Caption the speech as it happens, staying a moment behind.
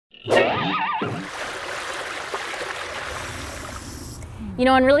You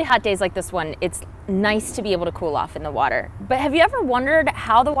know, on really hot days like this one, it's nice to be able to cool off in the water. But have you ever wondered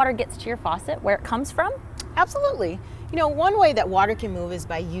how the water gets to your faucet, where it comes from? Absolutely. You know, one way that water can move is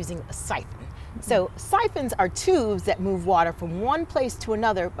by using a siphon. So siphons are tubes that move water from one place to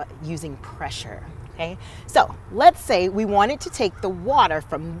another but using pressure. Okay, so let's say we wanted to take the water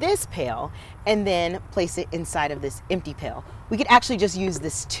from this pail and then place it inside of this empty pail. We could actually just use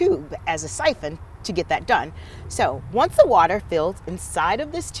this tube as a siphon to get that done. So once the water fills inside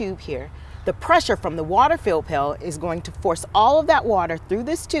of this tube here, the pressure from the water filled pail is going to force all of that water through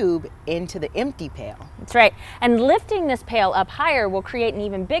this tube into the empty pail. That's right. And lifting this pail up higher will create an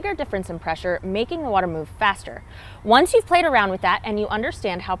even bigger difference in pressure, making the water move faster. Once you've played around with that and you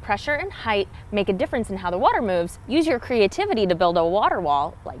understand how pressure and height make a difference in how the water moves, use your creativity to build a water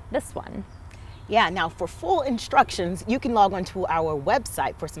wall like this one. Yeah, now for full instructions, you can log on to our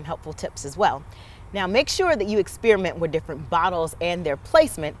website for some helpful tips as well. Now make sure that you experiment with different bottles and their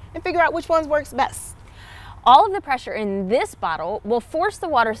placement and figure out which ones works best. All of the pressure in this bottle will force the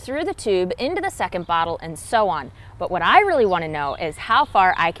water through the tube into the second bottle and so on. But what I really want to know is how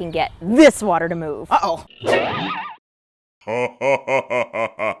far I can get this water to move. Uh-oh.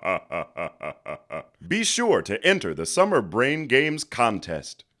 Be sure to enter the Summer Brain Games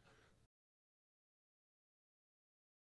contest.